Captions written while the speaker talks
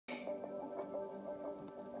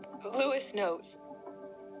Louis knows.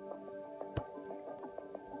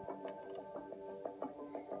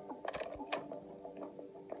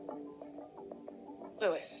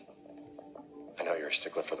 Louis. I know you're a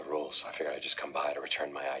stickler for the rules, so I figured I'd just come by to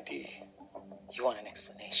return my ID. You want an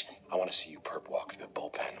explanation? I want to see you perp walk through the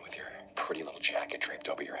bullpen with your pretty little jacket draped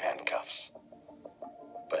over your handcuffs.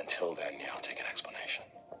 But until then, yeah, I'll take an explanation.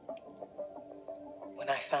 When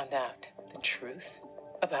I found out the truth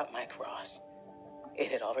about Mike Ross, it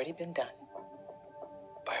had already been done.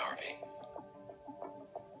 By Harvey.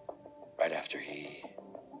 Right after he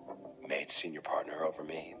made senior partner over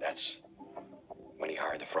me, that's when he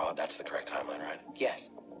hired the fraud. That's the correct timeline, right?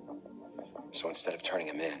 Yes. So instead of turning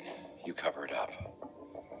him in, you cover it up.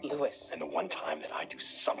 Louis. And the one time that I do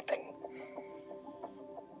something,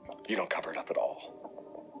 you don't cover it up at all.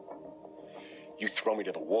 You throw me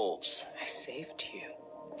to the wolves. I saved you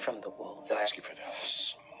from the wolves. And I ask you for the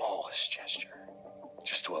smallest gesture,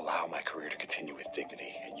 just to allow my career to continue with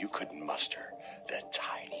dignity, and you couldn't muster the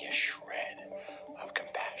tiniest shred of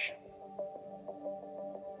compassion.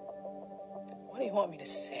 What do you want me to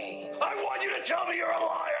say? I want you to tell me you're a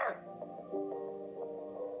liar!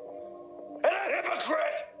 And a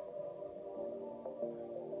hypocrite!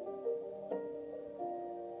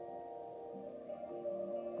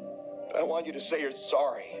 I want you to say you're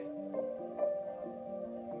sorry.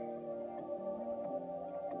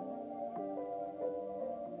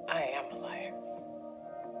 I am a liar.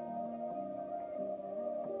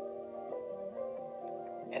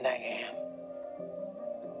 And I am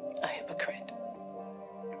a hypocrite.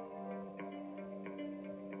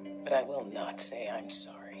 But I will not say I'm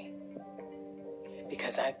sorry.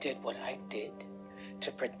 Because I did what I did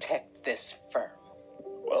to protect this firm.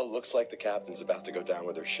 Well, it looks like the captain's about to go down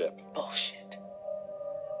with her ship. Bullshit.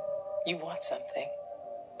 You want something?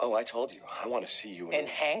 Oh, I told you. I want to see you in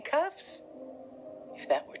handcuffs? If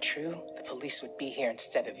that were true, the police would be here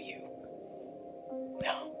instead of you.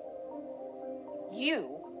 No. You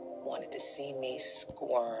wanted to see me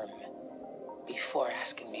squirm before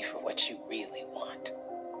asking me for what you really want.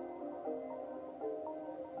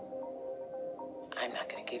 I'm not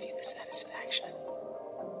going to give you the satisfaction.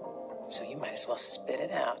 So you might as well spit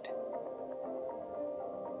it out.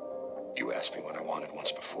 You asked me what I wanted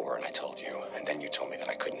once before, and I told you, and then you told me that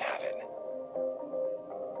I couldn't have it.